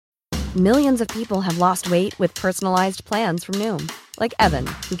Millions of people have lost weight with personalized plans from Noom. Like Evan,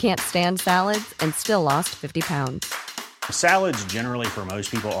 who can't stand salads and still lost 50 pounds. Salads generally for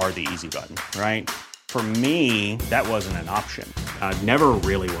most people are the easy button, right? For me, that wasn't an option. I never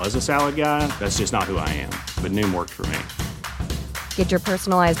really was a salad guy. That's just not who I am. But Noom worked for me. Get your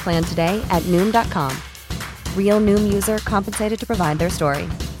personalized plan today at Noom.com. Real Noom user compensated to provide their story.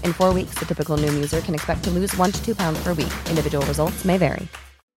 In 4 weeks, the typical Noom user can expect to lose 1 to 2 pounds per week. Individual results may vary.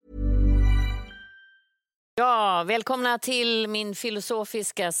 Ja, välkomna till min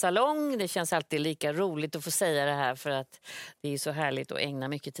filosofiska salong. Det känns alltid lika roligt att få säga det här för att det är så härligt att ägna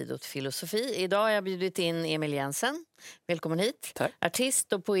mycket tid åt filosofi. Idag har jag bjudit in Emil Jensen. Välkommen hit. Tack.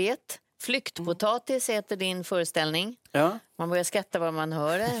 Artist och poet. Flyktpotatis heter din föreställning. Ja. Man börjar skratta vad man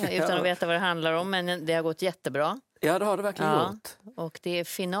hör det utan att veta vad det handlar om, men det har gått jättebra. Ja, det har det verkligen gjort. Och det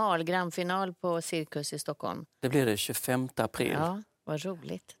är grandfinal på Cirkus i Stockholm. Det blir det 25 april. Ja. Vad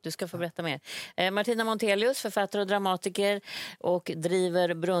roligt. Du ska få berätta mer. Martina Montelius, författare och dramatiker, och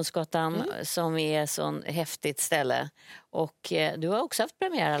driver Brunnsgatan som är ett sån häftigt ställe. Och du har också haft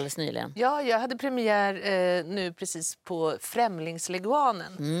premiär alldeles nyligen. Ja, jag hade premiär nu precis på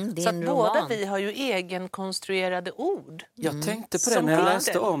Främlingsleguanen. Så att båda vi har ju egenkonstruerade ord. Jag tänkte på det när jag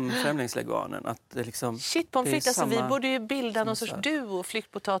läste om Främlingsleguanen. Att det liksom, shit på fritt, alltså, vi borde ju bilda någon sorts duo,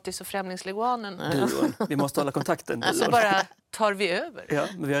 Flyktpotatis och Främlingsleguanen. Duon. Vi måste hålla kontakten. Alltså bara tar vi över. Ja,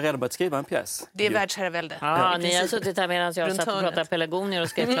 men vi har redan börjat skriva en pjäs. Det är världsherravälde. Ja, ni har suttit här medan jag satt och pratade pelargonier och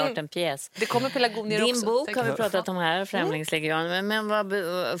skrev klart en pjäs. Det kommer pelargonier också. Din bok har vi pratat om här, Främlingslegion.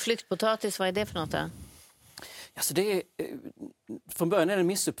 Men Flyktpotatis, vad är det för något då? Alltså det är, från början är det en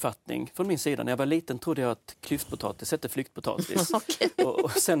missuppfattning från min sida. När jag var liten trodde jag att klyftpotatis hette flyktpotatis. Okay.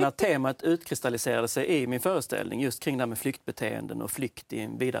 Och sen när temat utkristalliserade sig i min föreställning just kring det med flyktbeteenden och flykt i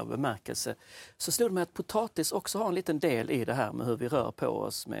en vidare bemärkelse, så slog det mig att potatis också har en liten del i det här med hur vi rör på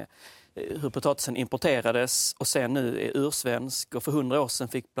oss, med hur potatisen importerades och sen nu är ursvensk, och för 100 år sedan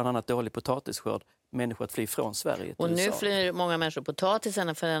fick bland annat dålig potatisskörd människor att fly från Sverige till Och nu USA. flyr många människor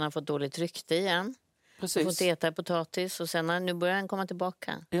potatisen för den har fått dåligt rykte igen. Precis. Fått äta potatis och sen nu börjar den komma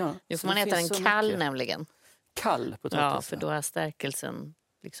tillbaka. Ja, nu får man äta den kall nämligen. Kall potatis? Ja, för då har stärkelsen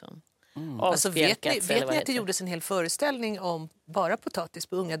liksom Alltså vet ni att det gjordes en hel föreställning om bara potatis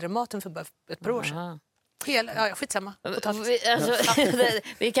på Unga Dramaten för bara ett par år sedan? Skitsamma.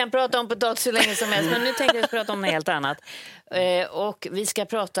 Vi kan prata om potatis så länge som helst, men nu tänkte jag prata om något helt annat. Och vi ska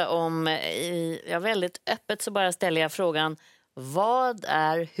prata om, väldigt öppet så bara ställer jag frågan, vad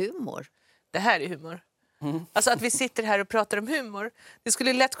är humor? Det här är humor. Alltså att vi sitter här och pratar om humor, det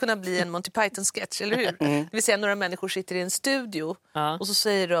skulle lätt kunna bli en Monty Python-sketch, eller hur? Det vill säga några människor sitter i en studio och så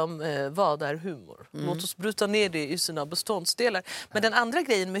säger de, vad är humor? Låt oss bryta ner det i sina beståndsdelar. Men den andra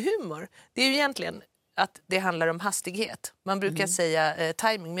grejen med humor, det är ju egentligen att det handlar om hastighet. Man brukar säga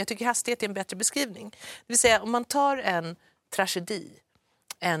timing, men jag tycker hastighet är en bättre beskrivning. Det vill säga om man tar en tragedi,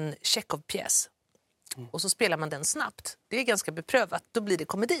 en Tjechov-pjäs, och så spelar man den snabbt. Det är ganska beprövat. Då blir det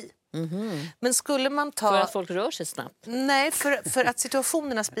komedi. Men skulle man ta... För att folk rör sig snabbt? Nej, för att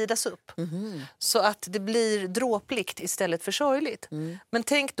situationerna speedas upp. Så att det blir dråpligt istället för sorgligt. Men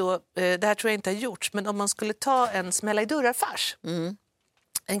tänk då, det här tror jag inte har gjorts, men om man skulle ta en smälla i dörrar-fars.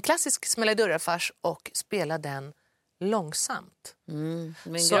 En klassisk smälla i dörrar-fars och spela den långsamt. Men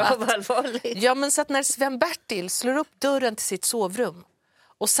allvarligt. Ja, men så att när Sven-Bertil slår upp dörren till sitt sovrum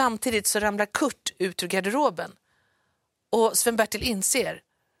och samtidigt så ramlar Kurt ut ur garderoben. Och Sven-Bertil inser,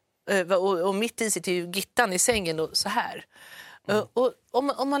 och mitt i sitter ju Gittan i sängen och så här. Och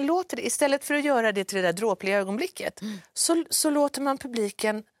om man låter det, istället för att göra det till det där dråpliga ögonblicket, så låter man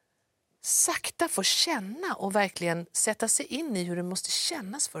publiken sakta få känna och verkligen sätta sig in i hur det måste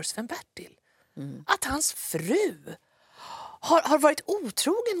kännas för Sven-Bertil. Att hans fru har varit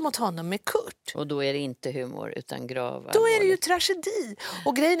otrogen mot honom med Kurt. Och då är det inte humor utan grav. Då är det ju tragedi.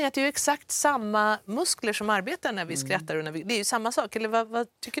 Och grejen är att det är ju exakt samma muskler som arbetar när vi skrattar. Och det är ju samma sak, eller vad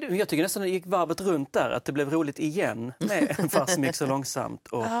tycker du? Jag tycker nästan det gick varvet runt där, att det blev roligt igen med en fars som gick så långsamt.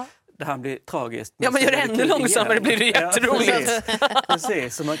 Och det här blir tragiskt. Ja, man gör det ännu långsammare, det blir det jätteroligt.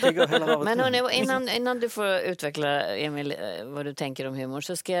 Precis, så man kan gå hela varvet. Men hörni, innan du får utveckla, Emil, vad du tänker om humor,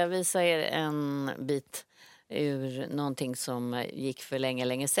 så ska jag visa er en bit ur någonting som gick för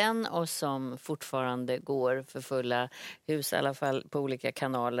länge sedan och som fortfarande går för fulla hus, i alla fall på olika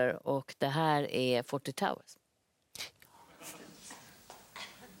kanaler. Och det här är 40 Towers.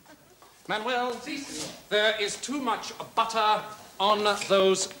 Manuel, there is too much butter on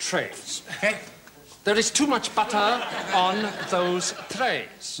those trays. Okay. There is too much butter on those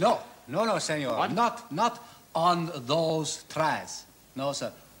trays. No, senor. What? Not on those trays. No,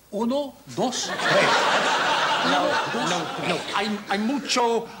 sir. Uno, dos, tres. No. I'm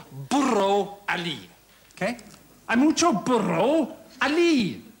Mucho Burro Ali. Okay? I'm Mucho Burro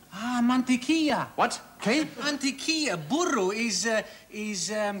Ali. Ah, mantequilla. What? Okay? Mantequilla. Burro is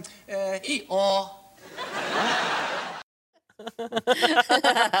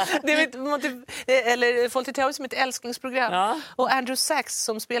Det är Fawlty Towers som ett älsklingsprogram. Ja. Och Andrew Sachs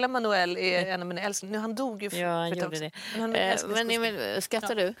som spelar Manuel är en av mina älsklingar. Nu han dog ju Ja, han för ett gjorde tag det. sedan. Men Emil,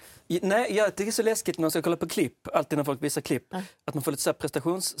 skrattar du? Nej, jag tycker det är så läskigt när man ska kolla på klipp, alltid när folk visar klipp, att man får lite så här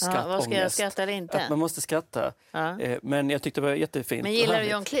prestationsskratt. Vad ska jag skratta eller inte? Att man måste skratta. Ja. Men jag tyckte det var jättefint. Men gillar du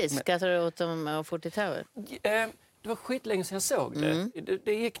John Cleese? Skrattar du åt dem och Fawlty Towers? Det var skitlänge sedan jag såg det.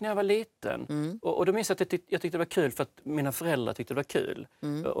 Det gick när jag var liten. Och då minns jag att jag tyckte det var kul för att mina föräldrar tyckte det var kul.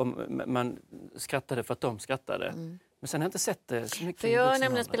 Och man skrattade för att de skrattade. Men sen har jag inte sett det så mycket. För jag har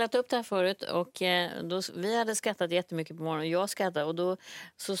nämligen spelat upp det här förut och vi hade skrattat jättemycket på morgonen och jag skrattade och då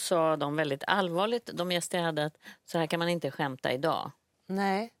så sa de väldigt allvarligt, de gäster jag hade, att så här kan man inte skämta idag.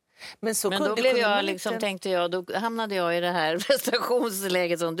 Nej. Men då blev jag liksom, tänkte jag, då hamnade jag i det här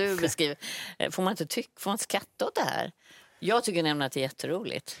prestationsläget som du beskriver. Får man inte skratta åt det här? Jag tycker nämligen att det är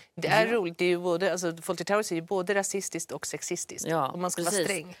jätteroligt. Det är roligt, det är ju både, alltså Fawlty Towers är ju både rasistiskt och sexistiskt. Ja, om man ska vara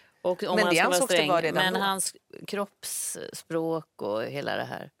sträng. Och om men man det ska vara ansågs sträng, det var redan men då. hans kroppsspråk och hela det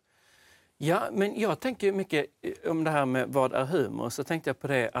här. Ja, men jag tänker mycket om det här med vad är humor. Så tänkte jag på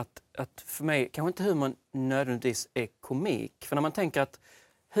det att för mig kanske inte humor nödvändigtvis är komik. För när man tänker att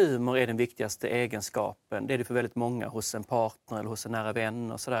humor är den viktigaste egenskapen, det är det för väldigt många hos en partner eller hos en nära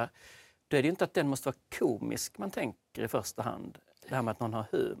vän och sådär. Då är det ju inte att den måste vara komisk man tänker i första hand. Det här med att någon har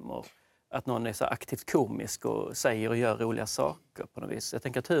humor. Att någon är så aktivt komisk och säger och gör roliga saker på något vis. Jag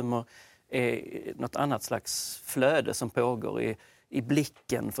tänker att humor är något annat slags flöde som pågår i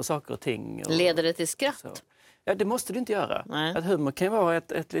blicken för saker och ting. Och leder det till skratt? så. Ja, det måste du inte göra. Nej. Att humor kan vara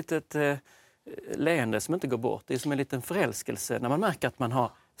ett litet leende som inte går bort. Det är som en liten förälskelse när man märker att man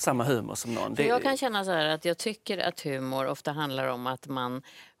har samma humor som någon. Jag kan känna så här att jag tycker att humor ofta handlar om att man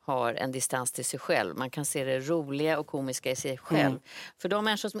har en distans till sig själv. Man kan se det roliga och komiska i sig själv. För de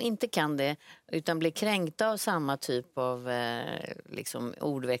människor som inte kan det utan blir kränkta av samma typ av liksom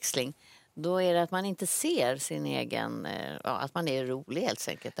ordväxling, då är det att man inte ser sin egen, att man är rolig helt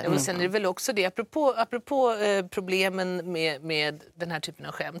enkelt. Ja, men sen är det väl också det, apropå problemen med den här typen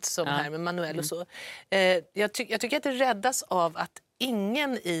av skämt som här med Manuel och så. Jag tycker att det räddas av att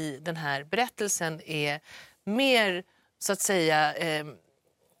ingen i den här berättelsen är mer, så att säga,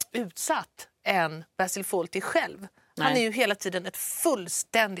 utsatt än Basil Fawlty själv. Han är ju hela tiden ett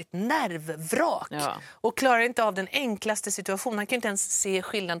fullständigt nervvrak och klarar inte av den enklaste situationen. Han kan inte ens se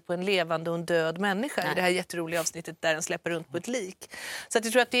skillnad på en levande och en död människa i det här jätteroliga avsnittet där han släpper runt på ett lik. Så att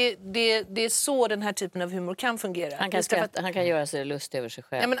jag tror att det är så den här typen av humor kan fungera. Han kan göra sig lust över sig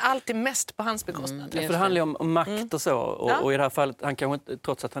själv. Ja, men allt är mest på hans bekostnad. För det handlar ju om makt och så. Och i det här fallet, han kanske inte,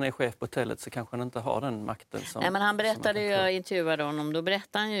 trots att han är chef på hotellet så kanske han inte har den makten. Nej, men han berättade ju, jag intervjuade honom, då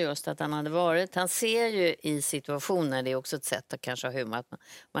berättade han ju just att han hade varit, han ser ju i situationer, det är också ett sätt att kanske ha humor, att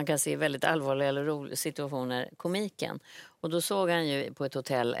man kan se väldigt allvarliga eller roliga situationer, komiken. Och då såg han ju på ett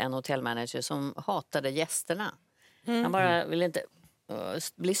hotell en hotellmanager som hatade gästerna. Han bara ville inte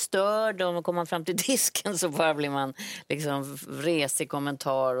bli störd, och kommer man fram till disken så bara blir man liksom resig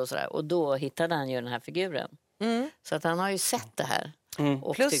kommentar och sådär. Och då hittade han ju den här figuren. Så att han har ju sett det här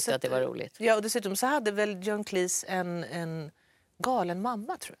och tyckte att det var roligt. Ja, och dessutom så hade väl John Cleese en galen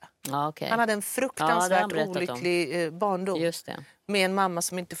mamma, tror jag. Ja, okay. Han hade en fruktansvärt olycklig barndom. Just det. Med en mamma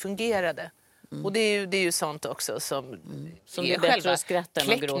som inte fungerade. Och det är ju sånt också som är själva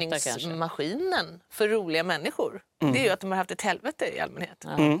kläckningsmaskinen för roliga människor. Det är ju att de har haft ett helvete i allmänhet.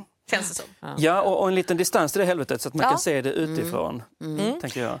 Känns det som. Ja, och en liten distans till det helvetet så att man kan se det utifrån,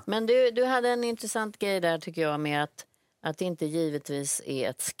 tänker jag. Men du hade en intressant grej där, tycker jag, med att det inte givetvis är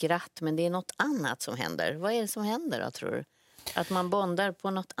ett skratt, men det är något annat som händer. Vad är det som händer då, tror du? Att man bondar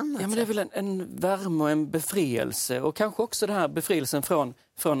på något annat sätt? Det är väl en värme och en befrielse. Och kanske också den här befrielsen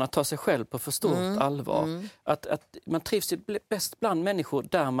från att ta sig själv på för stort allvar. Att man trivs bäst bland människor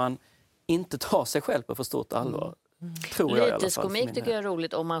där man inte tar sig själv på för stort allvar. Tror jag i alla fall. Lyteskomik tycker jag är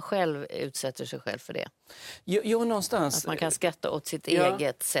roligt om man själv utsätter sig själv för det. Jo, någonstans. Att man kan skratta åt sitt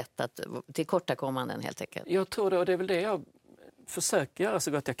eget sätt att tillkortakommanden, helt enkelt. Jag tror det, och det är väl det jag försöker göra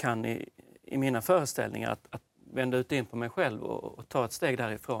så gott jag kan i mina föreställningar. Att vända ut in på mig själv och ta ett steg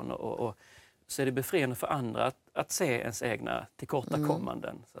därifrån. Och så är det befriande för andra att se ens egna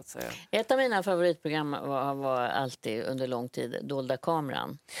tillkortakommanden, så att säga. Ett av mina favoritprogram var alltid under lång tid Dolda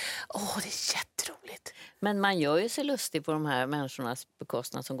kameran. Det är jätteroligt. Men man gör ju sig lustig på de här människornas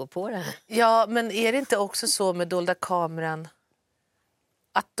bekostnad som går på det här. Ja, men är det inte också så med Dolda kameran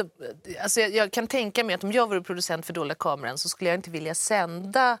Alltså jag kan tänka mig att om jag vore producent för Dolda kameran så skulle jag inte vilja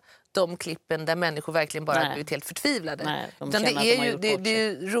sända de klippen där människor verkligen bara har blivit helt förtvivlade. Nej, Utan det är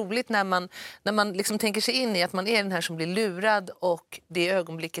ju roligt när man liksom tänker sig in i att man är den här som blir lurad och det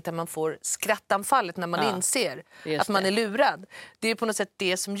ögonblicket där man får skrattanfallet när man inser att man är lurad. Det är på något sätt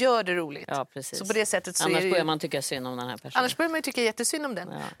det som gör det roligt. Ja, precis. Så på det sättet så annars är börjar man tycka synd om den här personen. Annars börjar man tycka jättesynd om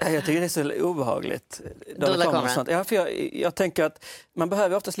den. Ja. Jag tycker det är så obehagligt. Dolda kameran. Sånt. Ja, för jag tänker att man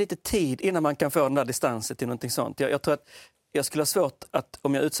behöver oftast lite tid innan man kan få den där distansen till någonting sånt. Jag tror att jag skulle ha svårt att,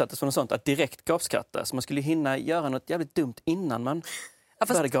 om jag utsattes för något sånt, att direkt gapskratta. Så man skulle hinna göra något jävligt dumt innan man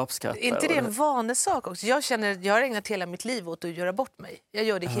började gapskratta. Är inte det en vanesak också? Jag har ägnat hela mitt liv åt att göra bort mig. Jag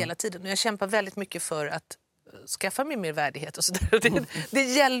gör det hela tiden och jag kämpar väldigt mycket för att skaffa mig mer värdighet och sådär. Det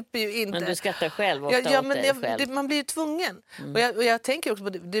hjälper ju inte. Men du skrattar själv ofta åt dig själv. Man blir ju tvungen. Och jag tänker också på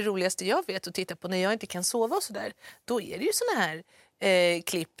det roligaste jag vet att titta på när jag inte kan sova och sådär. Då är det ju såna här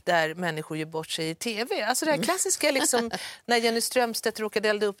klipp där människor gör bort sig i tv. Alltså det här klassiska liksom, när Jenny Strömstedt råkade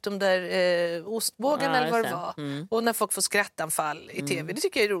elda upp de där ostbågarna eller vad det var. Och när folk får skrattanfall i tv. Det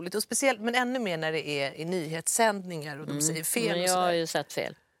tycker jag är roligt. Och speciellt, men ännu mer när det är i nyhetssändningar och de säger fel. Men jag har ju sett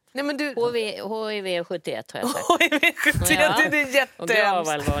fel. Nej, men du... HIV-71 har jag sagt. HIV-71, Ja. det är jättehemskt. Och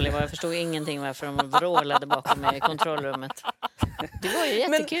gravallvarlig var. Jag förstod ingenting varför de vrålade bakom mig i kontrollrummet. Det var ju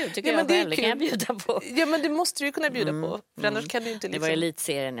jättekul tycker jag själv. Det kan jag bjuda på. Ja, men det måste du ju kunna bjuda på. För annars kan du inte liksom... Det var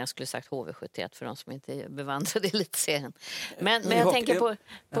elitserien, jag skulle sagt HV71 för de som inte bevandrade elitserien. Men jag tänker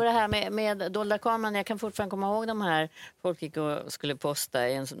på det här med dolda kameran. Jag kan fortfarande komma ihåg de här. Folk gick och skulle posta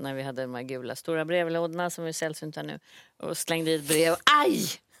när vi hade de här gula stora brevlådorna som är sällsynta nu. Och slängde i ett brev. Aj!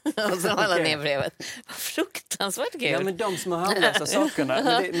 Och så hålla ner brevet. Vad fruktansvärt kul. Ja, men de som har handlat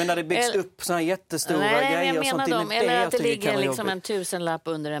sakerna. Men när det byggs upp såna här jättestora grejer och sånt. Dem. Eller att det ligger liksom en 1000-lapp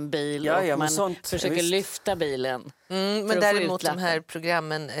under en bil och man försöker lyfta bilen. Men däremot de här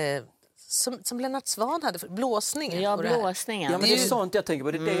programmen som Lennart Swahn hade, blåsningen. Ja, blåsningen. Ja, men det är sånt jag tänker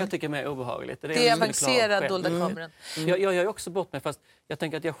på. Det är det jag tycker är mer obehagligt. Det är avancerad dolda kameran. Jag gör också bort mig, fast jag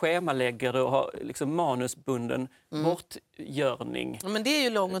tänker att jag schemalägger det och har liksom manusbunden bortgörning. Men det är ju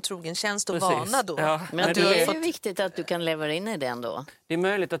lång och trogen tjänst och vana då. Ja, men det är ju viktigt att du kan leva in i det ändå. Det är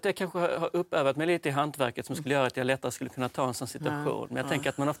möjligt att det kanske har uppövat mig lite i hantverket som skulle göra att jag lättare skulle kunna ta en sån situation. Men jag tänker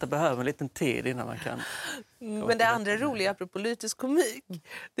att man ofta behöver en liten tid innan man kan... Men det andra roliga apropå politisk komik,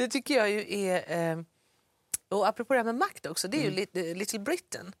 det tycker jag ju är... Och apropå det här med makt också, det är ju Little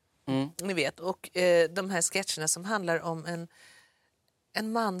Britain. Ni vet. Och de här sketcherna som handlar om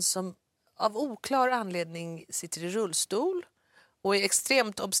en man som av oklar anledning sitter i rullstol och är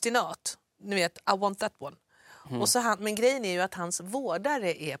extremt obstinat. Ni vet, I want that one. Och så men grejen är ju att hans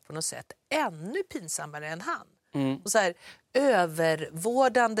vårdare är på något sätt ännu pinsammare än han. Och så här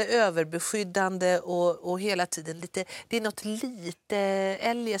övervårdande, överbeskyddande och hela tiden lite, det är något lite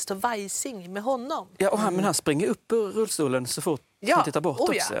eljest och vajsing med honom. Ja, men han springer upp ur rullstolen så fort han tittar bort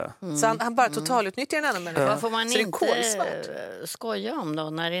också. Så han bara totalutnyttjar en annan människa. Vad får man inte skoja om då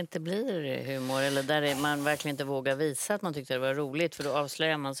när det inte blir humor eller där där man verkligen inte vågar visa att man tyckte det var roligt, för då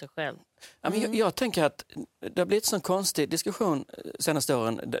avslöjar man sig själv? Ja, men jag tänker att det har blivit en sån konstig diskussion senaste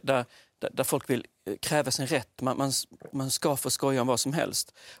åren där folk vill kräva sin rätt. Man ska få skoja om vad som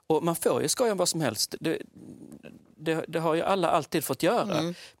helst. Och man får ju skoja om vad som helst. Det har ju alla alltid fått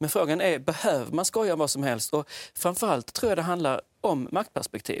göra. Men frågan är, behöver man skoja om vad som helst? Och framförallt tror jag det handlar om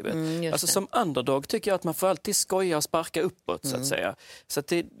maktperspektivet. Alltså som underdog tycker jag att man får alltid skoja och sparka uppåt så att säga. Så att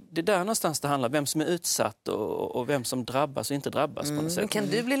det är där någonstans det handlar, vem som är utsatt och vem som drabbas och inte drabbas på något sätt. Kan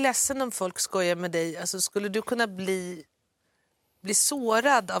du bli ledsen om folk skojar med dig? Alltså skulle du kunna bli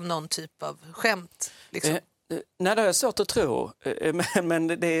sårad av någon typ av skämt? Liksom? Nej, det är svårt att tro, men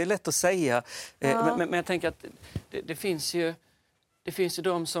det är lätt att säga. Men jag tänker att det finns ju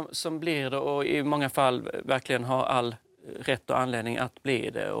de som blir det och i många fall verkligen har all rätt och anledning att bli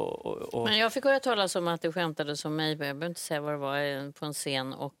det. Men jag fick höra talas om att det skämtades om mig, jag behöver inte säga vad det var, på en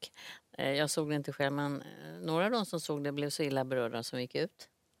scen, och jag såg det inte själv, men några av de som såg det blev så illa berörda som gick ut.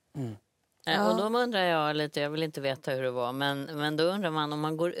 Och då undrar jag lite, jag vill inte veta hur det var, men då undrar man om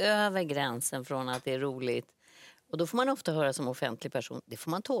man går över gränsen från att det är roligt, och då får man ofta höra som offentlig person, det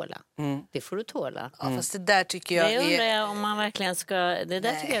får man tåla. Det får du tåla. Ja, fast det där tycker jag det undrar jag om man verkligen ska, det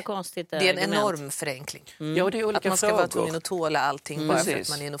där tycker jag är konstigt. Det är en enorm förenkling. Ja, det är olika att man ska frågor. Vara tvungen att tåla allting bara för att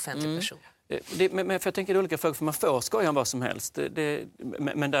man är en offentlig person. Men för jag tänker det är olika frågor, för man får skoja om vad som helst.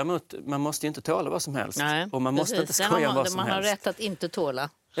 Men däremot, man måste ju inte tåla vad som helst. Nej, och man måste inte skoja om vad som man helst. har rätt att inte tåla.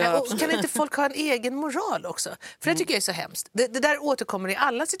 Och kan inte folk ha en egen moral också? För det tycker jag är så hemskt. Det där återkommer i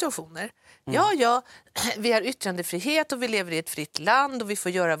alla situationer. Ja, vi har yttrandefrihet och vi lever i ett fritt land och vi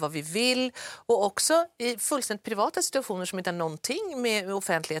får göra vad vi vill. Och också i fullständigt privata situationer som inte har någonting med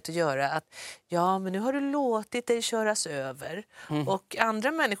offentlighet att göra. Att men nu har du låtit dig köras över. Och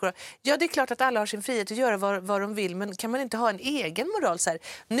andra människor, det är klart att alla har sin frihet att göra vad de vill. Men kan man inte ha en egen moral så här?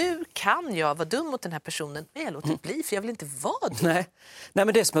 Nu kan jag vara dum mot den här personen, men jag låter bli för jag vill inte vara dum. Nej,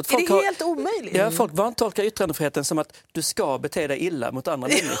 men det är som att folk är det helt omöjligt? Ja, folk vantolkar yttrandefriheten som att du ska bete dig illa mot andra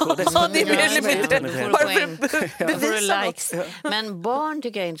människor. Det är Ja, det är mer eller mindre. Bara för att bevisa likes. Men barn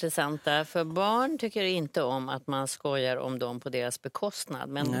tycker jag är intressanta. För barn tycker inte om att man skojar om dem på deras bekostnad.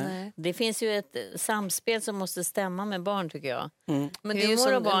 Men det finns ju ett samspel som måste stämma med barn, tycker jag. Men det är ju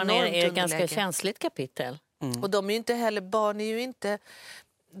humor och barn är ett ganska underläge. känsligt kapitel. Och de är ju inte heller, barn är ju inte,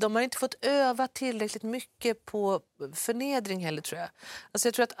 de har inte fått öva tillräckligt mycket på förnedring heller, tror jag. Alltså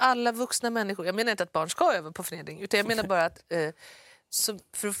jag tror att alla vuxna människor, jag menar inte att barn ska öva på förnedring, utan jag menar bara att så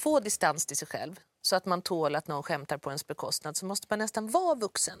för att få distans till sig själv, så att man tål att någon skämtar på ens bekostnad, så måste man nästan vara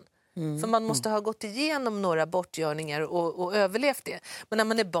vuxen. För man måste ha gått igenom några bortgörningar och överlevt det. Men när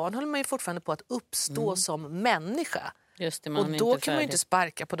man är barn håller man ju fortfarande på att uppstå som människa. Just det, Och då kan man ju inte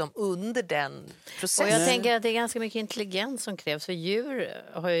sparka på dem under den processen. Och jag tänker att det är ganska mycket intelligens som krävs. För djur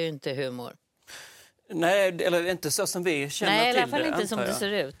har ju inte humor. Nej, eller inte så som vi känner till det. Nej, i alla fall inte som jag. det ser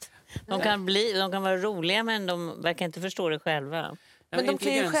ut. De kan vara roliga, men de verkar inte förstå det själva. Men de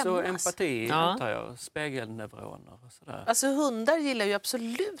kan ju intelligens och skämmas. empati, antar jag. Spegelneuroner och sådär. Alltså hundar gillar ju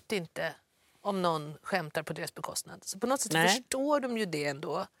absolut inte om någon skämtar på deras bekostnad. Så på något sätt förstår de ju det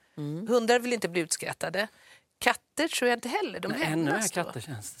ändå. Hundar vill inte bli utskrattade. Katter tror jag inte heller. De ännu hämnas mer då. katter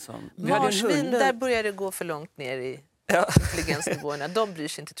känns det som. Marsvin, där börjar det gå för långt ner i intelligensnivåerna. De bryr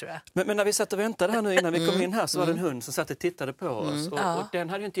sig inte, tror jag. Men när vi satt och väntade här nu innan vi kom in här så var det en hund som satt och tittade på oss. Och den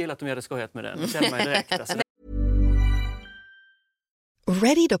hade ju inte gillat om jag hade skojat med den. Det kände man ju direkt. Alltså.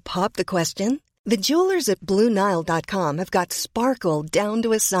 Ready to pop the question? The jewelers at BlueNile.com have got sparkle down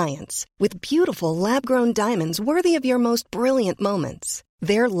to a science with beautiful lab-grown diamonds worthy of your most brilliant moments.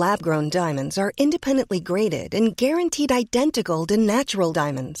 Their lab-grown diamonds are independently graded and guaranteed identical to natural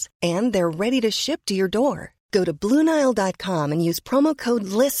diamonds, and they're ready to ship to your door. Go to BlueNile.com and use promo code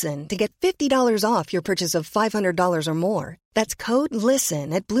LISTEN to get $50 off your purchase of $500 or more. That's code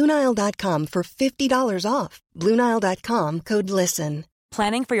LISTEN at BlueNile.com for $50 off. BlueNile.com, code LISTEN.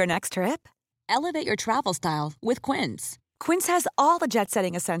 Planning for your next trip? Elevate your travel style with Quince. Quince has all the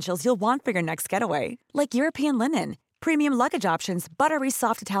jet-setting essentials you'll want for your next getaway, like European linen, premium luggage options, buttery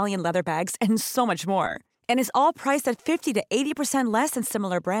soft Italian leather bags, and so much more. And is all priced at 50 to 80% less than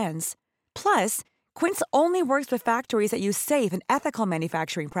similar brands. Plus, Quince only works with factories that use safe and ethical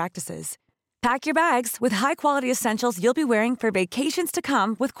manufacturing practices. Pack your bags with high-quality essentials you'll be wearing for vacations to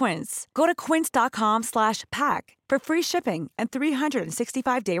come with Quince. Go to quince.com/pack for free shipping and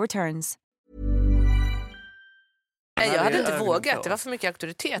 365-day returns. Nej, jag hade inte vågat. Det var för mycket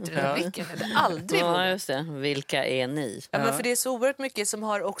auktoritet i den här blicken. Jag hade aldrig vågat. Just det. Vilka är ni? Ja, men för det är så oerhört mycket som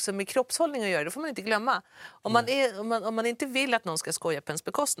har också med kroppshållning att göra. Det får man inte glömma. Om man inte vill att någon ska skoja på ens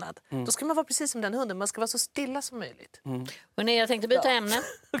bekostnad, då ska man vara precis som den hunden. Man ska vara så stilla som möjligt. Hörrni, jag tänkte byta ämne.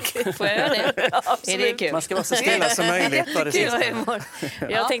 Okay. Får jag göra det? Är det kul? Man ska vara så stilla som möjligt. Var det sista.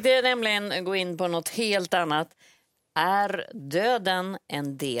 Jag tänkte nämligen gå in på något helt annat. Är döden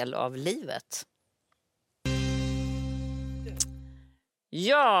en del av livet?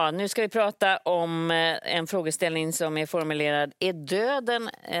 Ja, nu ska vi prata om en frågeställning som är formulerad. Är döden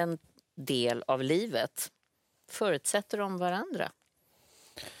en del av livet? Förutsätter de varandra?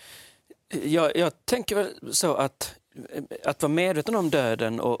 Jag tänker väl så att vara medveten om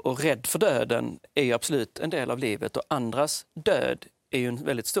döden och rädd för döden är ju absolut en del av livet. Och andras död är ju en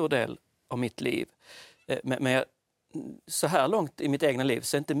väldigt stor del av mitt liv. Men så här långt i mitt egna liv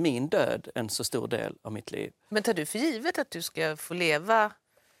så är inte min död en så stor del av mitt liv. Men tar du för givet att du ska få leva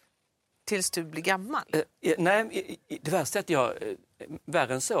tills du blir gammal? Nej, det värsta är att jag,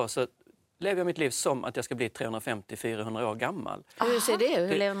 värre än så lever jag mitt liv som att jag ska bli 350-400 år gammal. Hur ser det?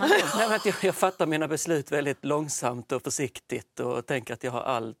 Hur lever man då? Jag fattar mina beslut väldigt långsamt och försiktigt och tänker att jag har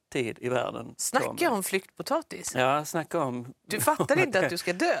all tid i världen. Snacka om flyktpotatis. Ja, snacka om... Du fattar inte att du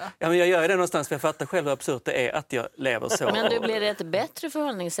ska dö? Ja, men jag gör det någonstans för jag fattar själv hur absurt det är att jag lever så. Men du, blir det ett bättre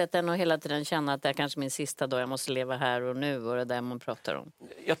förhållningssätt än att hela tiden känna att det är kanske min sista dag, jag måste leva här och nu och det där man pratar om?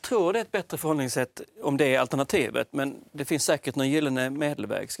 Jag tror det är ett bättre förhållningssätt om det är alternativet, men det finns säkert någon gyllene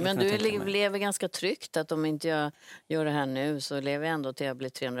medelväg. Men du lever ganska tryggt att om inte jag gör det här nu så lever jag ändå till jag blir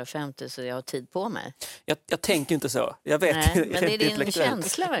 350 så jag har tid på mig. Jag tänker inte så. Jag vet. Nej, men det är din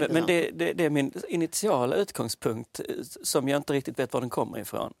känsla verkligen. Men det är min initiala utgångspunkt som jag inte riktigt vet var den kommer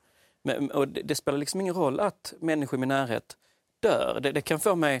ifrån. Och det spelar liksom ingen roll att människor i min närhet dör. Det kan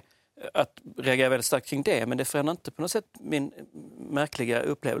få mig att reagera väldigt starkt kring det, men det förändrar inte på något sätt min märkliga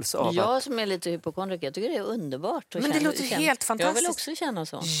upplevelse av jag som är lite hypokondriker, jag tycker det är underbart. Men det låter helt fantastiskt. Jag vill också känna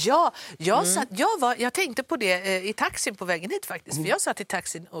så. Ja, jag tänkte på det i taxin på vägen hit faktiskt. För jag satt i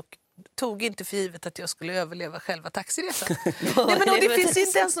taxin och tog inte för givet att jag skulle överleva själva taxiresan. Nej, men det finns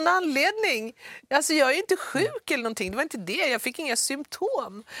inte ens någon anledning. Alltså, jag är inte sjuk eller någonting. Det var inte det. Jag fick inga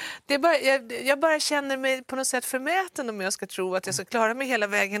symptom. Det är bara, jag bara känner mig på något sätt förmäten om jag ska tro att jag ska klara mig hela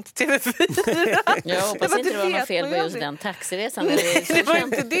vägen till TV4. Jag hoppas inte det var något fel på just den taxiresan. Nej, det var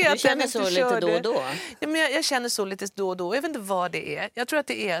inte det. Du känner så lite då och då? Ja, men jag känner så lite då och då. Jag vet inte vad det är. Jag tror att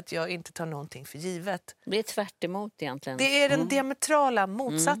det är att jag inte tar någonting för givet. Det är tvärt emot egentligen. Det är den diametrala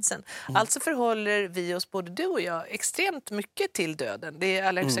motsatsen. Alltså förhåller vi oss, både du och jag, extremt mycket till döden. Det är i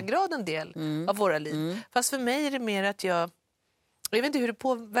allra högsta grad en del av våra liv. Fast för mig är det mer att jag vet inte hur det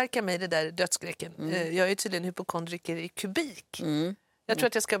påverkar mig, det där dödsskräcken. Jag är tydligen hypokondriker i kubik. Jag tror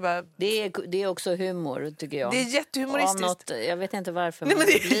att jag ska bara... Det är också humor, tycker jag. Det är jättehumoristiskt. Jag vet inte varför. Nej, men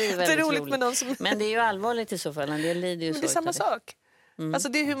det blir är jätteroligt med någon som... Men det är ju allvarligt i så fall. En del lider ju men det är samma sak. Alltså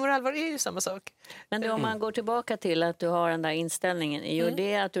det humor och allvar är ju samma sak. Men då, om man går tillbaka till att du har den där inställningen, gör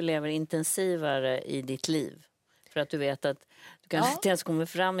det att du lever intensivare i ditt liv? För att du vet att du kanske inte ens kommer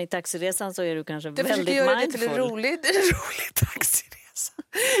fram i taxiresan, så är du kanske väldigt mindful. Jag försöker göra det till en rolig taxiresa.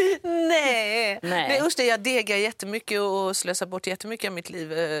 Nej, usch, jag degar jättemycket och slösar bort jättemycket av mitt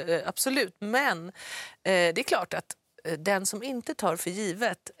liv, absolut. Men det är klart att den som inte tar för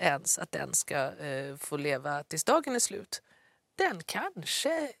givet ens att den ska få leva tills dagen är slut, den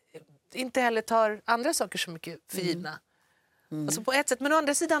kanske inte heller tar andra saker så mycket för givna. Alltså på ett sätt. Men å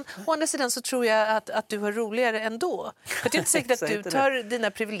andra sidan så tror jag att du har roligare ändå. För det är inte säkert att du tar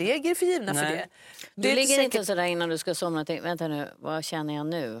dina privilegier för givna för det. Du ligger inte så där innan du ska somna och tänker, vänta nu, vad känner jag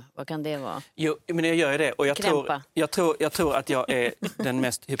nu? Vad kan det vara? Jo, men jag gör det. Och jag tror att jag är den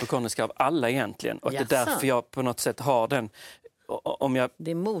mest hypokondriska av alla egentligen. Och det är därför jag på något sätt har den...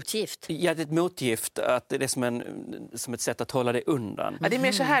 Det är motgift. Ja, det är ett motgift. Att det är som ett sätt att hålla det undan. Ja, det är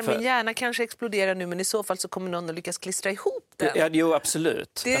mer så här, min hjärna kanske exploderar nu, men i så fall så kommer någon att lyckas klistra ihop den. Ja, jo,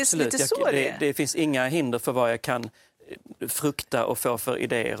 absolut. Det är absolut. lite så det finns inga hinder för vad jag kan frukta och få för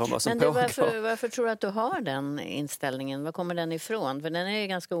idéer om vad som pågår. Varför tror du att du har den inställningen? Var kommer den ifrån? För den är ju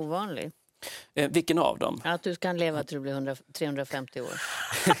ganska ovanlig. Vilken av dem? Att du kan leva till du blir 350 år.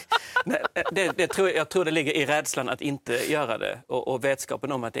 Nej, jag tror det ligger i rädslan att inte göra det och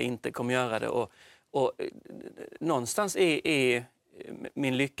vetskapen om att jag inte kommer göra det. Och någonstans är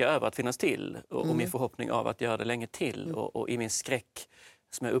min lycka över att finnas till och min förhoppning av att göra det länge till och i min skräck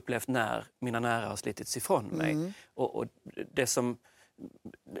som jag upplevt när mina nära har slitits ifrån mig. Och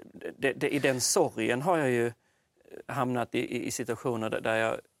i den sorgen har jag ju hamnat i situationer där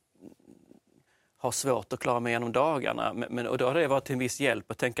jag har svårt att klara mig genom dagarna. Och då har det varit till en viss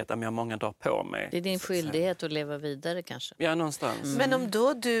hjälp att tänka att jag har många dagar på mig. Det är din skyldighet att leva vidare kanske. Ja, någonstans. Men om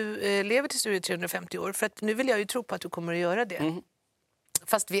då du lever till du är 350 år, för att nu vill jag ju tro på att du kommer att göra det.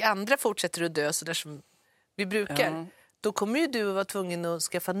 Fast vi andra fortsätter att dö så där som vi brukar. Då kommer ju du att vara tvungen att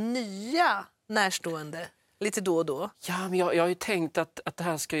skaffa nya närstående lite då och då. Ja, men jag har ju tänkt att det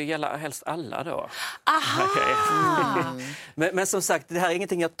här ska ju gälla helst alla då. Aha! men som sagt, det här är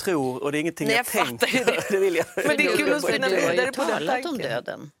ingenting jag tror och det är ingenting jag tänker. Det vill jag. Men det är kul att spinna vidare på den talat om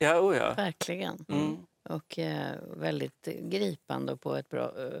döden. Ja. Verkligen. Och väldigt gripande på ett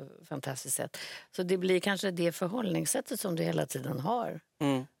bra, fantastiskt sätt. Så det blir kanske det förhållningssättet som du hela tiden har.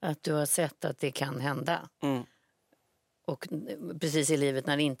 Att du har sett att det kan hända. Och precis i livet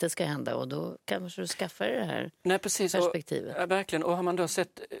när det inte ska hända. Och då kanske du skaffar det här perspektivet. Och, verkligen. Och har man då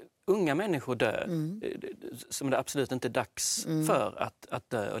sett unga människor dö som det absolut inte är dags för att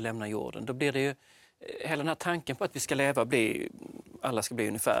dö och lämna jorden. Då blir det ju hela den här tanken på att vi ska leva alla ska bli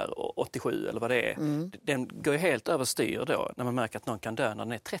ungefär 87 eller vad det är. Den går ju helt överstyr då när man märker att någon kan dö när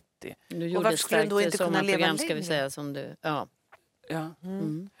den är 30. Och varför skulle då inte kunna leva längre? Ska vi säga som du... Ja.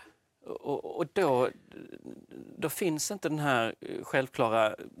 Och då finns inte den här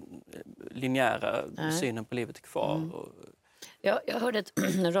självklara linjära synen på livet kvar. Jag hörde ett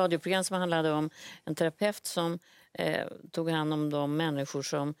radioprogram som handlade om en terapeut som tog hand om de människor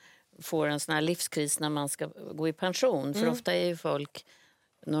som får en sån här livskris när man ska gå i pension. För ofta är ju folk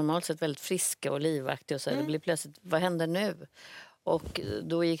normalt sett väldigt friska och livaktiga och så det blir plötsligt, vad händer nu? Och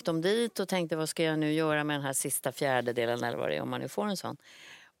då gick de dit och tänkte, vad ska jag nu göra med den här sista fjärdedelen eller vad det är, om man nu får en sån.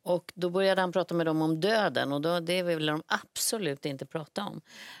 Och då började han prata med dem om döden och det vill de absolut inte prata om.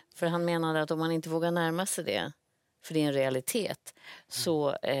 För han menade att om man inte vågar närma sig det, för det är en realitet,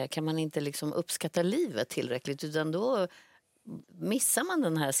 så kan man inte liksom uppskatta livet tillräckligt, utan då missar man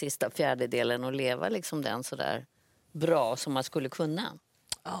den här sista fjärdedelen och leva liksom den så där bra som man skulle kunna.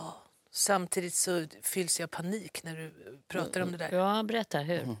 Ja, samtidigt så fylls jag panik när du pratar om det där. Ja, berätta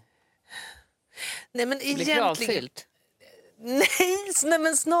hur. Nej, men egentligen... Nej,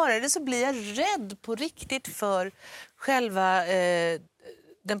 men snarare så blir jag rädd på riktigt för själva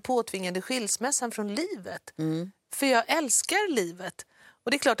den påtvingade skilsmässan från livet. För jag älskar livet.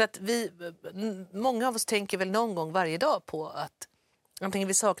 Och det är klart att många av oss tänker väl någon gång varje dag på att antingen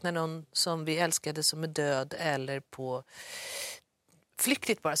vi saknar någon som vi älskade som är död, eller på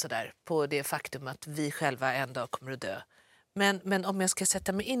flyktigt bara sådär på det faktum att vi själva en dag kommer att dö. Men om jag ska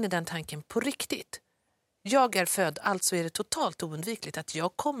sätta mig in i den tanken på riktigt. Jag är född, alltså är det totalt oundvikligt att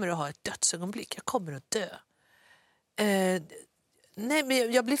jag kommer att ha ett dödsögonblick. Jag kommer att dö. Nej,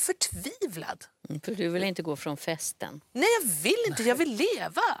 men jag blir förtvivlad. För du vill inte gå från festen. Nej, jag vill inte. Jag vill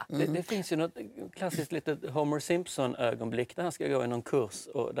leva. Det finns ju något klassiskt litet Homer Simpson-ögonblick där han ska gå i någon kurs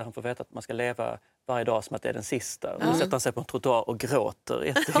och där han får veta att man ska leva varje dag som att det är den sista. Och då sätter han sig på en trottoar och gråter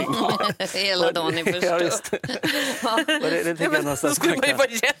jättelänge. Hela dagen är förstört. Ja, just det. Då skulle man ju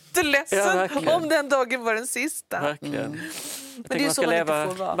vara jätteledsen om den dagen var den sista. Verkligen. Men det är man så ska man leva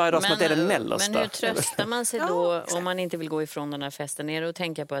inte får vara. varje dag som att det är den mellersta. Men hur tröstar man sig då om man inte vill gå ifrån den här festen? Är det att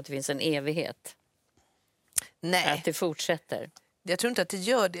tänka på att det finns en evighet? Nej. Att det fortsätter? Jag tror inte att det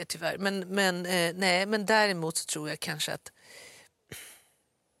gör det tyvärr. Men däremot så tror jag kanske att...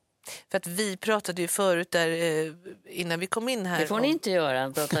 För att vi pratade ju förut där innan vi kom in här. Det får ni inte göra.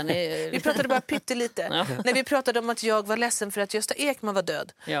 Vi pratade bara pyttelite. När vi pratade om att jag var ledsen för att Gösta Ekman var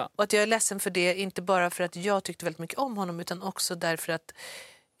död. Ja. Och att jag är ledsen för det, inte bara för att jag tyckte väldigt mycket om honom, utan också därför att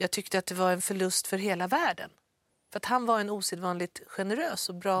jag tyckte att det var en förlust för hela världen. För att han var en osedvanligt generös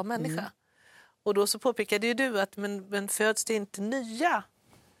och bra människa. Och då så påpekade ju du att men föds det inte nya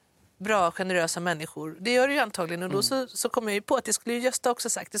bra, generösa människor? Det gör det ju antagligen. Och då så kom jag ju på att det skulle ju Gösta också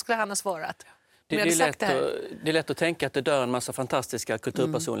sagt. Det skulle han ha svarat. Det är lätt att tänka att det dör en massa fantastiska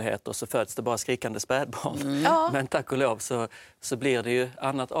kulturpersonligheter och så föds det bara skrikande spädbarn. Men tack och lov så blir det ju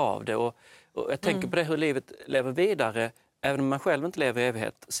annat av det. Och jag tänker på det, hur livet lever vidare. Även om man själv inte lever i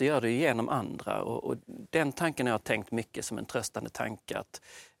evighet så gör det ju genom andra. Och den tanken har jag tänkt mycket som en tröstande tanke. Att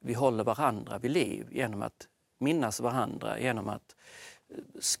vi håller varandra vid liv genom att minnas varandra. Genom att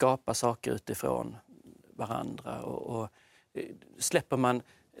skapa saker utifrån varandra. Och släpper man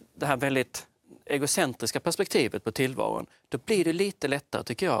det här väldigt egocentriska perspektivet på tillvaron, då blir det lite lättare,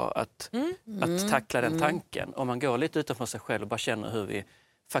 tycker jag, att tackla den tanken. Om man går lite utanför sig själv och bara känner hur vi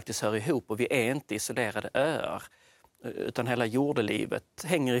faktiskt hör ihop, och vi är inte isolerade öar, utan hela jordelivet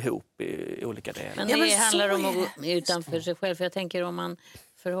hänger ihop i olika delar. Men det handlar om att gå utanför sig själv. För jag tänker, om man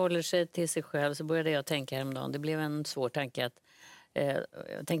förhåller sig till sig själv, så började jag tänka häromdagen. Det blev en svår tanke att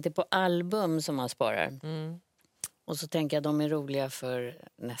jag tänkte på album som man sparar. Och så tänker jag, de är roliga för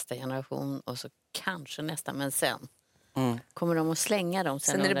nästa generation och så kanske nästa, men sen kommer de att slänga dem.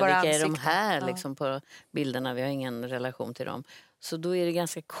 Sen är det bara vilka är de här liksom, på bilderna? Vi har ingen relation till dem. Så då är det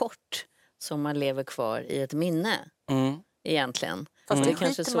ganska kort som man lever kvar i ett minne egentligen. Fast det är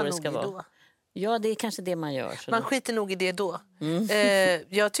kanske så det ska vara. Då. Ja, det är kanske det man gör. Man skiter nog i det då.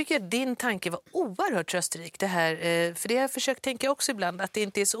 Jag tycker att din tanke var oerhört trösterik. Det här, för det har jag försökt tänka också ibland. Att det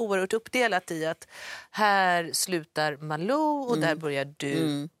inte är så oerhört uppdelat i att här slutar Malou och där börjar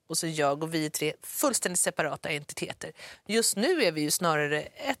du. Och så jag, och vi är 3 fullständigt separata entiteter. Just nu är vi ju snarare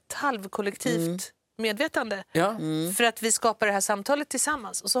ett halvkollektivt medvetande. För att vi skapar det här samtalet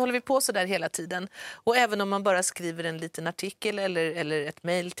tillsammans. Och så håller vi på så där hela tiden. Och även om man bara skriver en liten artikel eller ett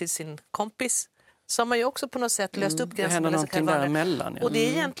mejl till sin kompis, så har man ju också på något sätt löst upp gränsen mellan sig däremellan. Och det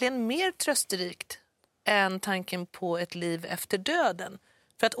är egentligen mer trösterikt än tanken på ett liv efter döden.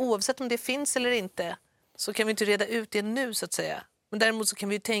 För att oavsett om det finns eller inte, så kan vi inte reda ut det nu, så att säga. Men däremot så kan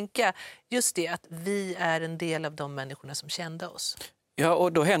vi ju tänka just det, att vi är en del av de människorna som kände oss. Ja,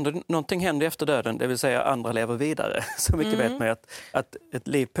 och då någonting händer efter döden, det vill säga andra lever vidare. Så mycket vet man att ett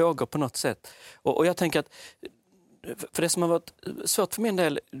liv pågår på något sätt. Och jag tänker att, för det som har varit svårt för min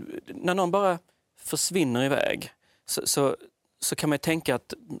del, när någon bara försvinner iväg så kan man tänka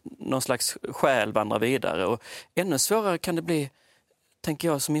att någon slags själ vandrar vidare. Och ännu svårare kan det bli, tänker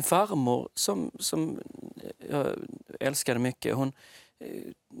jag, som min farmor som jag älskade mycket. Hon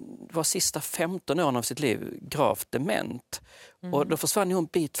var sista 15 åren av sitt liv gravt dement. Och då försvann hon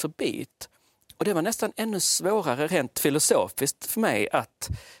bit för bit. Och det var nästan ännu svårare rent filosofiskt för mig att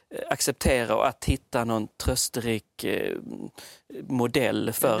acceptera och att hitta någon trösterik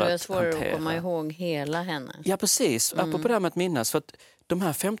modell för att hantera. Det är svårare att komma ihåg hela henne. Ja, precis. Apropå det här med att minnas. För att de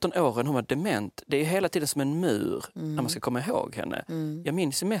här 15 åren hon var dement, det är hela tiden som en mur när man ska komma ihåg henne. Jag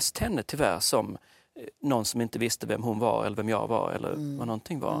minns mest henne tyvärr som någon som inte visste vem hon var eller vem jag var eller vad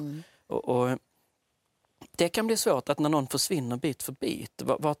någonting var. Och det kan bli svårt att när någon försvinner bit för bit,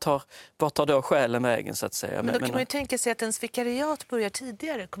 vad tar då själen vägen så att säga? Men då kan man ju tänka sig att ens vikariat börjar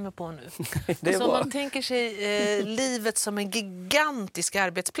tidigare, kommer jag på nu. Det är så bra. man tänker sig livet som en gigantisk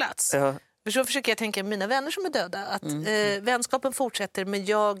arbetsplats. Ja. För så försöker jag tänka mina vänner som är döda, att vänskapen fortsätter men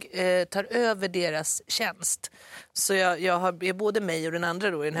jag tar över deras tjänst. Så jag är både mig och den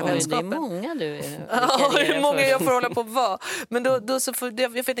andra då i den här vänskapen. Det är många du hur många jag får hålla på att vara. Men då så får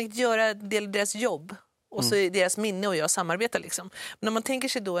jag helt enkelt göra en del av deras jobb. Och så är deras minne och jag samarbetar liksom. Men om man tänker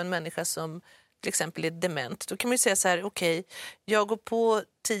sig då en människa som till exempel är dement, då kan man ju säga så här, okej, jag går på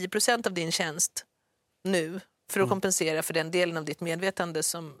 10% av din tjänst nu för att kompensera för den delen av ditt medvetande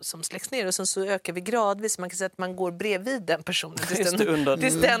som släcks ner. Och sen så ökar vi gradvis. Man kan säga att man går bredvid den personen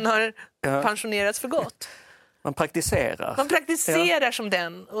tills den har pensionerats för gott. Man praktiserar. Man praktiserar som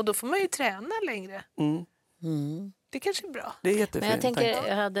den och då får man ju träna längre. Det kanske är bra. Det är jättefint. Men jag tänker,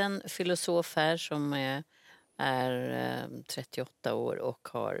 jag hade en filosof här som är 38 år och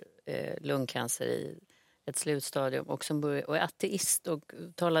har lungcancer i ett slutstadium och är ateist och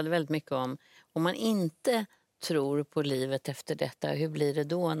talade väldigt mycket om man inte tror på livet efter detta, hur blir det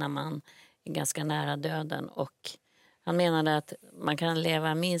då när man är ganska nära döden? Och han menade att man kan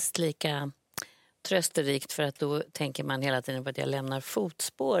leva minst lika trösterikt för att då tänker man hela tiden på att jag lämnar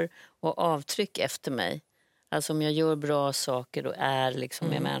fotspår och avtryck efter mig. Alltså om jag gör bra saker och är liksom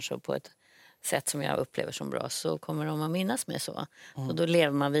med människor på ett sätt som jag upplever som bra så kommer de att minnas mig så. Och då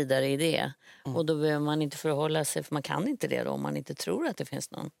lever man vidare i det. Och då behöver man inte förhålla sig, för man kan inte det då om man inte tror att det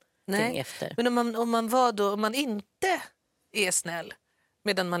finns någonting efter. Men om man inte är snäll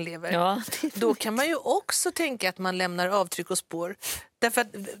medan man lever, då kan man ju också tänka att man lämnar avtryck och spår. Därför att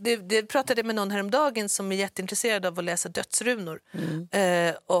det pratade med någon häromdagen som är jätteintresserad av att läsa dödsrunor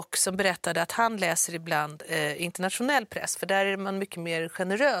och som berättade att han läser ibland internationell press, för där är man mycket mer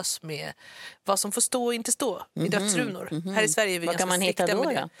generös med vad som får stå och inte stå i dödsrunor. Här i Sverige är vi vad kan man hitta då?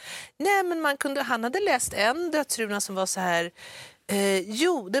 Nej, men han hade läst en dödsruna som var så här.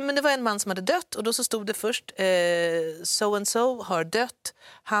 Men det var en man som hade dött och då så stod det först so and so har dött,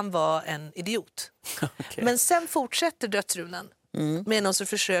 han var en idiot. Okay. Men sen fortsätter dödsrunan med någon sorts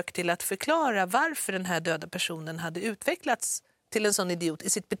försök till att förklara varför den här döda personen hade utvecklats till en sån idiot i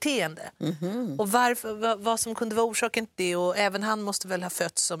sitt beteende. Och vad som kunde vara orsaken till det, och även han måste väl ha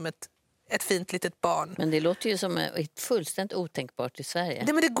fötts som ett fint litet barn. Men det låter ju som ett fullständigt otänkbart i Sverige.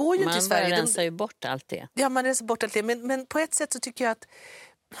 Nej, men det går ju inte i Sverige. Man rensar ju bort allt det. Ja, man rensar bort allt det. Men på ett sätt så tycker jag att,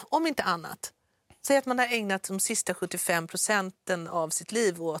 om inte annat, säg att man har ägnat de sista 75% av sitt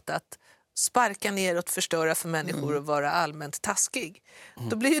liv åt att sparka neråt, förstöra för människor och vara allmänt taskig.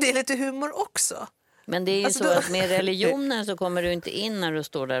 Då blir ju det lite humor också. Men det är ju så att med religionen så kommer du inte in när du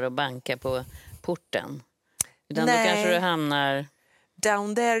står där och bankar på porten. Utan då kanske du hamnar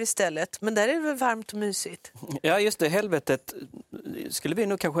down there istället. Men där är det väl varmt och mysigt. Ja, just det. Helvetet skulle vi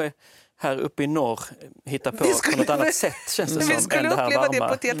nog kanske här uppe i norr hitta på något annat sätt, känns det som. Vi skulle uppleva det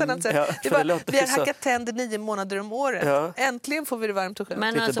på ett helt annat sätt. Ja, vi har hackat tänder 9 månader om året. Ja. Äntligen får vi det varmt och skönt.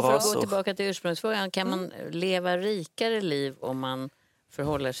 Men alltså, för att gå tillbaka till ursprungsfrågan, kan man leva rikare liv om man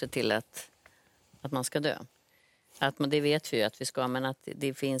förhåller sig till att man ska dö? Det vet vi ju att vi ska, men att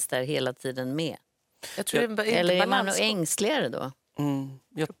det finns där hela tiden med. Jag tror det är eller är man ängsligare då?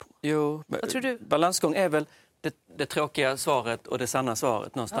 Vad tror du? Balansgång är väl det tråkiga svaret och det sanna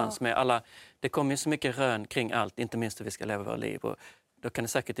svaret någonstans med alla. Det kommer ju så mycket rön kring allt, inte minst hur vi ska leva våra liv. Och då kan det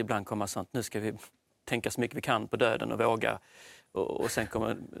säkert ibland komma sånt, nu ska vi tänka så mycket vi kan på döden och våga. Och sen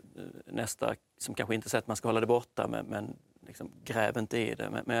kommer nästa som kanske inte säger att man ska hålla det borta, men liksom, gräv inte i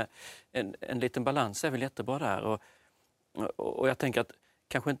det. Men en liten balans är väl jättebra där. Och jag tänker att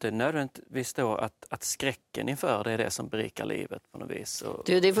kanske inte nödvändigtvis då att skräcken inför det är det som berikar livet på något vis.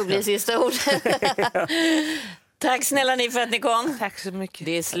 Det får bli sista ord. Tack snälla ni för att ni kom. Tack så mycket.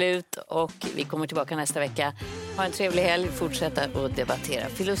 Det är slut och vi kommer tillbaka nästa vecka. Ha en trevlig helg. Fortsätta att debattera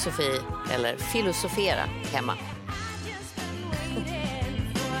filosofi eller filosofera hemma.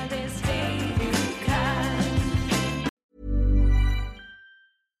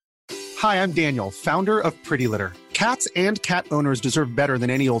 Hi, I'm Daniel, founder of Pretty Litter. Cats and cat owners deserve better than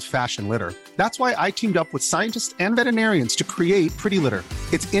any old-fashioned litter. That's why I teamed up with scientists and veterinarians to create Pretty Litter.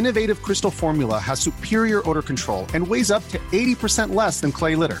 Its innovative crystal formula has superior odor control and weighs up to 80% less than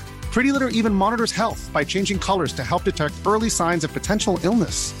clay litter. Pretty Litter even monitors health by changing colors to help detect early signs of potential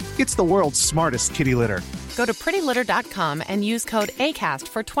illness. It's the world's smartest kitty litter. Go to prettylitter.com and use code ACAST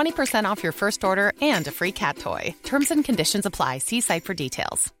for 20% off your first order and a free cat toy. Terms and conditions apply. See site for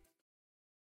details.